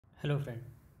Hello friend,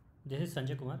 this is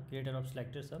Sanjay Kumar, creator of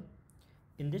SelectorsHub.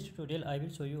 In this tutorial, I will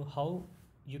show you how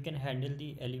you can handle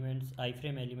the elements,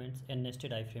 iframe elements and nested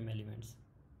iframe elements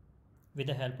with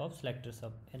the help of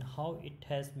SelectorsHub, and how it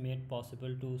has made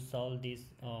possible to solve these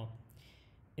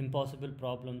impossible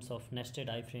problems of nested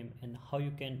iframe, and how you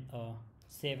can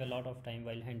save a lot of time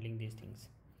while handling these things.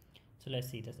 So let's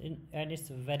see this and it's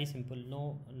very simple,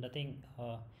 nothing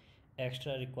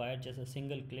extra required, just a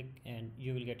single click and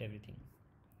you will get everything.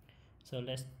 So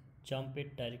let's jump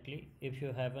it directly. If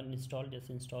you haven't installed, just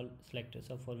install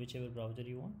SelectorsHub for whichever browser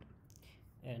you want.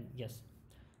 And yes,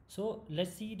 so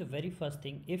let's see the very first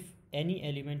thing. If any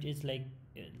element is like,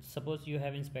 suppose you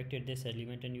have inspected this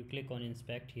element and you click on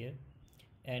inspect here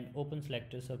and open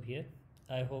SelectorsHub here.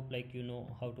 I hope like you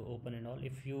know how to open and all.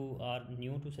 If you are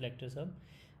new to SelectorsHub,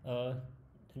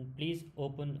 then please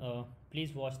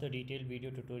please watch the detailed video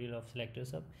tutorial of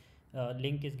SelectorsHub.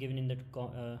 Link is given in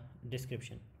the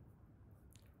description.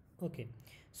 Okay,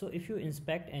 so if you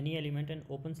inspect any element and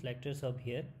open SelectorsHub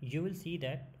here, you will see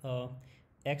that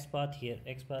XPath here,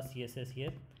 XPath CSS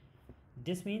here.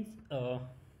 This means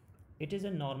it is a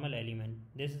normal element.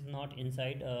 This is not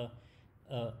inside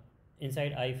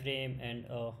inside iframe and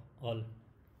all.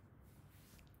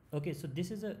 Okay, so this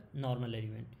is a normal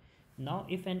element. Now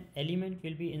if an element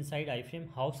will be inside iframe,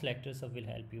 how SelectorsHub will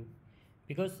help you?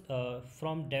 Because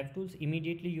from DevTools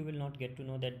immediately you will not get to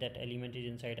know that that element is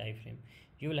inside iframe.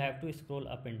 You will have to scroll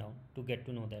up and down to get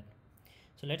to know that.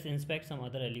 So let's inspect some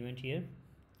other element here,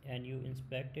 and you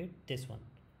inspected this one.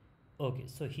 Okay,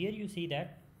 so here you see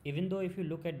that even though if you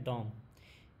look at DOM,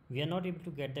 we are not able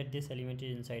to get that this element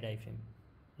is inside iframe,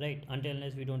 right, until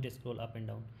unless we don't scroll up and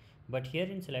down. But here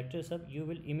in SelectorsHub you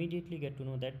will immediately get to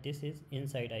know that this is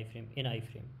inside iframe, in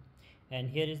iframe.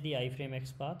 And here is the iframe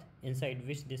XPath inside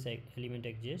which this element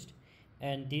exists,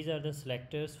 and these are the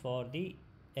selectors for the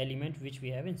element which we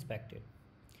have inspected.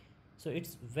 So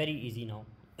it's very easy now.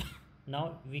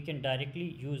 Now we can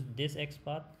directly use this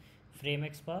XPath, frame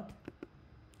XPath,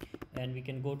 and we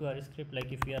can go to our script.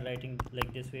 Like if we are writing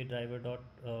like this way, driver dot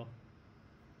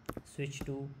switch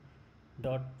to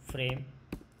dot frame,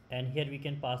 and here we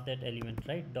can pass that element,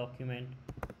 right, document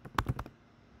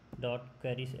dot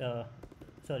query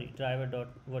driver dot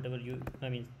whatever you, I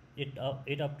mean it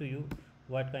up to you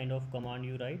what kind of command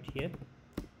you write here.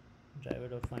 Driver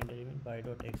dot find element by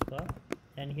dot XPath,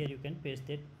 and here you can paste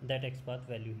that XPath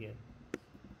value here.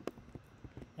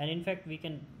 And in fact we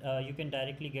can you can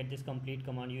directly get this complete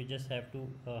command. You just have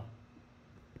to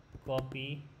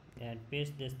copy and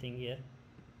paste this thing here,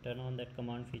 turn on that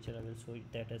command feature. I will show you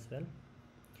that as well.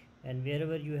 And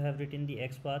wherever you have written the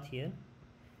XPath here,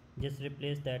 just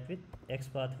replace that with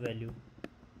XPath value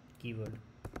keyword.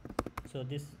 So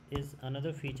this is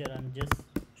another feature, I'm just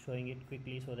showing it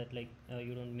quickly so that like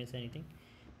you don't miss anything.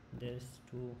 There's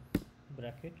two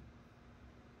bracket.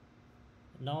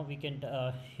 Now we can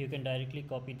you can directly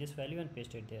copy this value and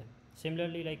paste it there.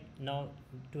 Similarly, like now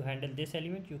to handle this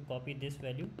element, you copy this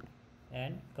value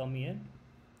and come here.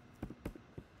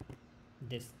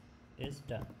 This is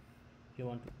done. You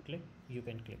want to click, you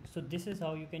can click. So this is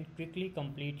how you can quickly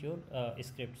complete your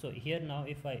script. So here now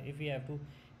if we have to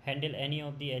handle any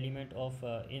of the element of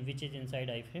which is inside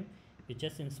iframe, you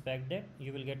just inspect that,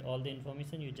 you will get all the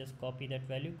information. You just copy that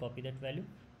value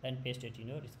and paste it in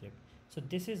your script. So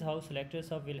this is how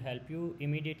SelectorsHub will help you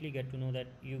immediately get to know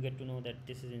that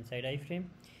this is inside iframe,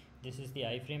 this is the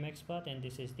iframe XPath, and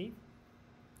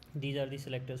these are the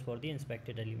selectors for the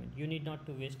inspected element. You need not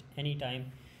to waste any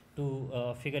time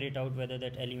to figure it out whether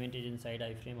that element is inside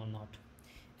iframe or not.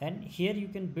 And here you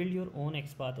can build your own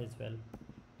XPath as well.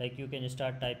 Like you can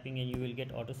start typing and you will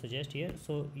get auto suggest here.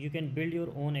 So you can build your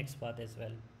own XPath as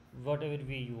well, whatever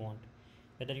way you want,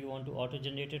 whether you want to auto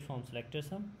generate it from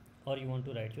SelectorsHub or you want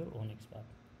to write your own XPath.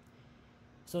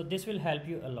 So this will help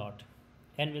you a lot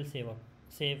and will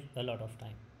save a lot of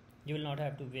time. You will not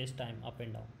have to waste time up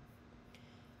and down.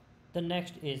 The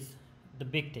next is the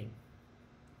big thing.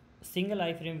 Single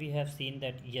iframe, we have seen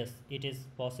that yes, it is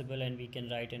possible and we can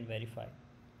write and verify.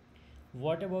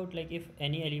 What about like if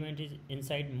any element is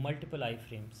inside multiple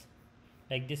iframes?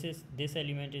 Like this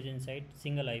element is inside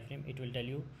single iframe, it will tell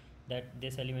you that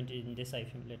this element is in this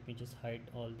iframe. Let me just hide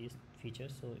all these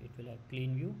features so it will have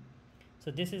clean view.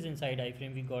 So this is inside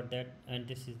iframe, we got that, and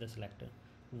this is the selector.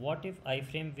 What if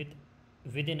iframe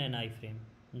within an iframe?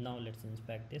 Now let's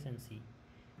inspect this and see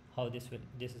how this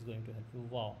is going to help you.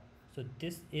 Wow. So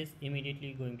this is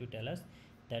immediately going to tell us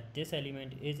that this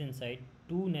element is inside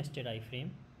two nested iframe,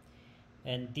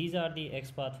 and these are the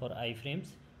XPath for iframes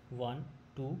 1,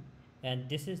 2, and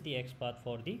this is the XPath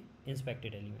for the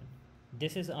inspected element.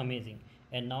 This is amazing.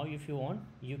 And now if you want,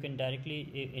 you can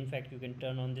directly, in fact you can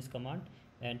turn on this command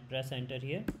and press enter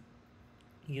here.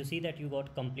 You see that you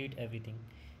got complete everything.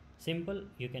 Simple.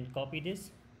 You can copy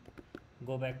this,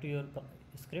 go back to your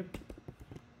script,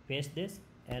 paste this,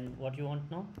 and what you want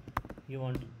now, you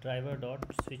want driver dot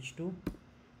switch to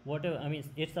whatever, I mean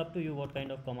it's up to you what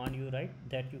kind of command you write,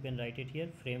 that you can write it here,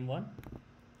 frame 1.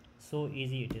 So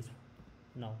easy it is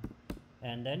now.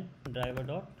 And then driver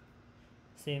dot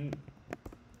same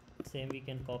we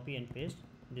can copy and paste,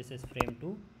 this is frame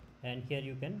 2, and here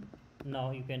you can,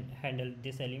 now you can handle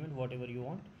this element whatever you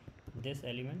want. This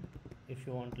element, if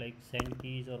you want like send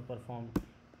keys or perform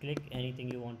click, anything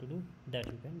you want to do, that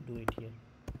you can do it here.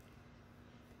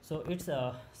 So it's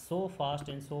so fast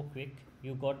and so quick.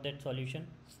 You got that solution.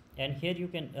 And here you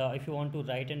can if you want to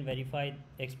write and verify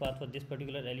XPath for this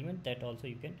particular element, that also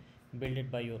you can build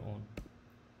it by your own.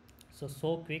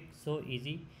 So quick, so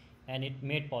easy, and it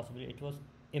made possible. It was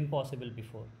impossible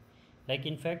before. Like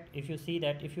in fact, if you see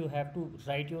that if you have to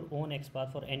write your own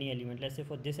XPath for any element, let's say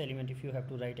for this element if you have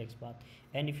to write XPath,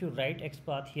 and if you write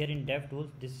XPath here in DevTools,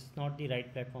 this is not the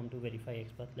right platform to verify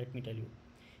XPath, let me tell you.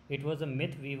 It was a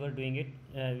myth we were doing it,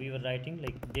 we were writing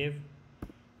like div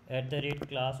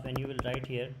 @class when you will write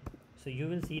here. So you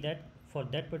will see that for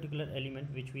that particular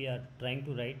element which we are trying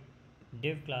to write,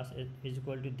 div class is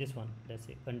equal to this one, let's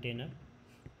say container.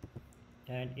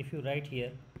 And if you write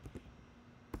here,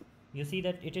 you see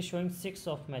that it is showing 6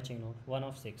 of matching node, 1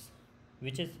 of 6,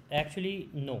 which is actually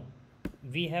no,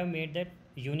 we have made that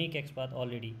unique XPath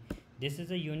already. This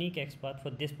is a unique XPath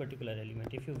for this particular element.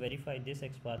 If you verify this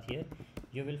XPath here,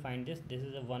 you will find this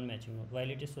is a 1 matching node, while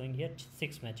it is showing here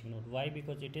 6 matching node. Why?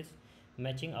 Because it is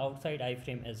matching outside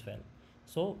iframe as well.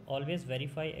 So always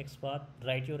verify XPath,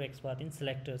 write your XPath in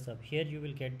SelectorsHub. Here you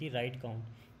will get the right count.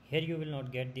 Here you will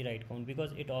not get the right count,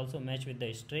 because it also match with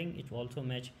the string, it also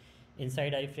match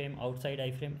inside iframe, outside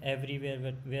iframe,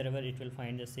 everywhere wherever it will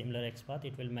find a similar XPath,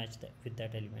 it will match that with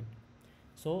that element.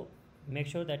 So make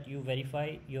sure that you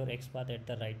verify your XPath at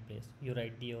the right place. You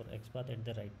write your XPath at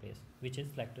the right place, which is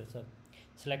SelectorsHub.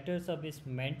 SelectorsHub is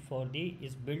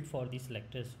built for the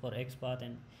selectors, for XPath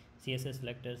and CSS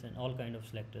selectors and all kind of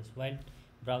selectors. While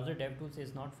browser DevTools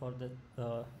is not for the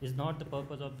not the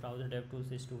purpose of browser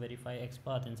DevTools is to verify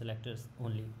XPath and selectors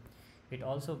only. It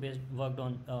also worked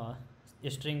on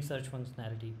string search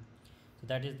functionality. So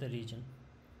that is the region.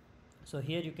 So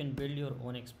here you can build your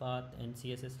own XPath and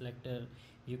CSS selector.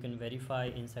 You can verify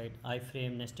inside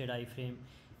iframe, nested iframe,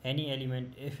 any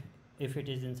element. If it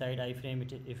is inside iframe,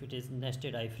 if it is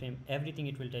nested iframe, everything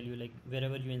it will tell you, like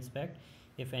wherever you inspect,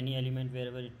 if any element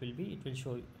wherever it will be, it will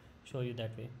show you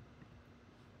that way.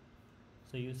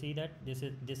 So you see that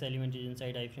this element is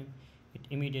inside iframe, it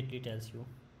immediately tells you.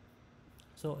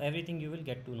 So everything you will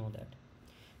get to know that.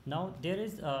 Now there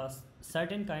is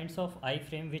certain kinds of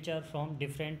iframe which are from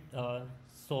different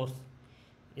source.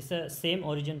 It's a same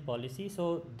origin policy.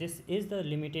 So this is the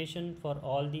limitation for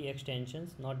all the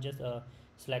extensions, not just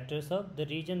SelectorsHub. The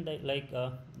region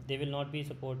that they will not be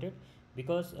supported,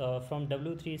 because from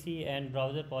W3C and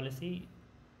browser policy,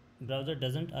 browser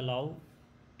doesn't allow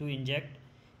to inject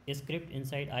a script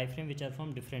inside iframe which are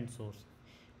from different source.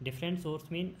 Different source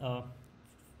mean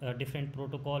different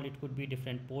protocol, it could be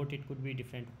different port, it could be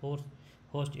different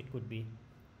host it could be.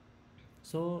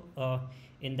 So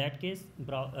in that case,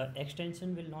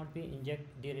 extension will not be inject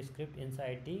their script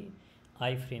inside the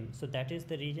iframe. So that is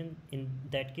the reason. In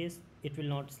that case, it will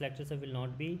not, SelectorsHub will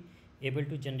not be able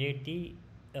to generate the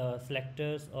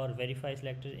selectors or verify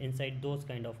selectors inside those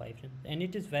kind of iframes, and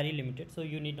it is very limited, so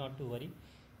you need not to worry.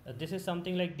 This is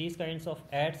something like these kinds of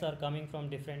ads are coming from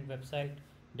different website,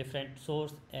 different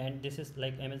source, and this is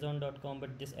like Amazon.com,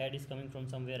 but this ad is coming from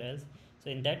somewhere else.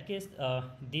 So in that case,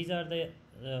 these are the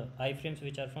iframes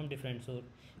which are from different source,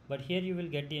 but here you will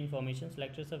get the information.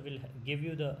 SelectorsHub will give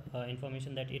you the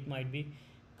information that it might be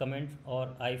comment or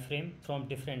iframe from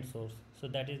different source. So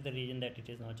that is the reason that it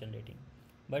is not generating.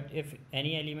 But if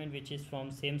any element which is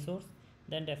from same source,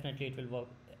 then definitely it will work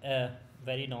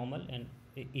very normal and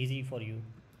easy for you.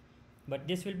 But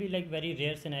this will be like very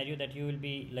rare scenario that you will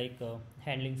be like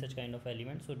handling such kind of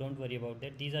elements, so don't worry about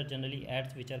that. These are generally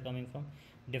ads which are coming from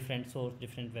different source,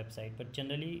 different website, but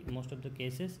generally most of the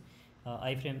cases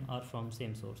iframe are from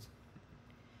same source.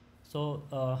 So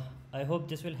I hope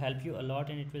this will help you a lot,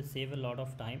 and it will save a lot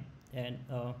of time, and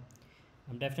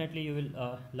definitely you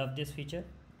will love this feature.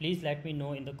 Please let me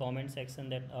know in the comment section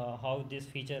that how this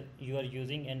feature you are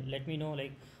using, and let me know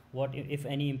like what if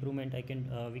any improvement I can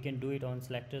we can do it on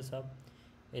SelectorsHub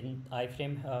in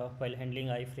iframe while handling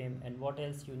iframe, and what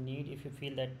else you need if you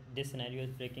feel that this scenario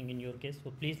is breaking in your case.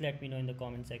 So please let me know in the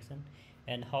comment section,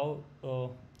 and how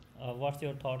what's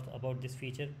your thoughts about this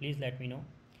feature? Please let me know.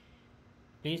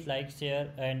 Please like, share,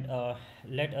 and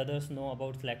let others know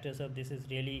about SelectorsHub. This is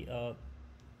really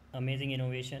amazing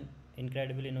innovation,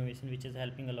 incredible innovation, which is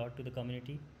helping a lot to the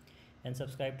community. And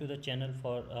subscribe to the channel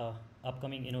for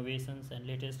upcoming innovations and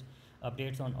latest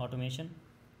updates on automation.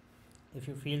 If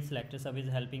you feel SelectorsHub is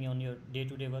helping on your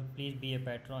day-to-day work, please be a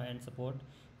patron and support.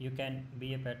 You can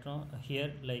be a patron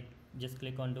here, like just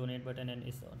click on donate button and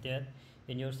it's there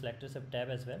in your SelectorsHub tab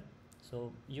as well.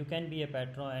 So you can be a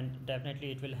patron, and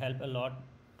definitely it will help a lot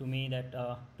to me that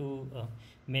to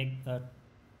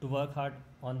work hard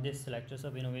on this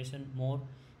SelectorsHub innovation more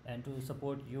and to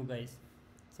support you guys.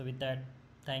 So with that,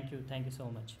 thank you so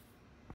much.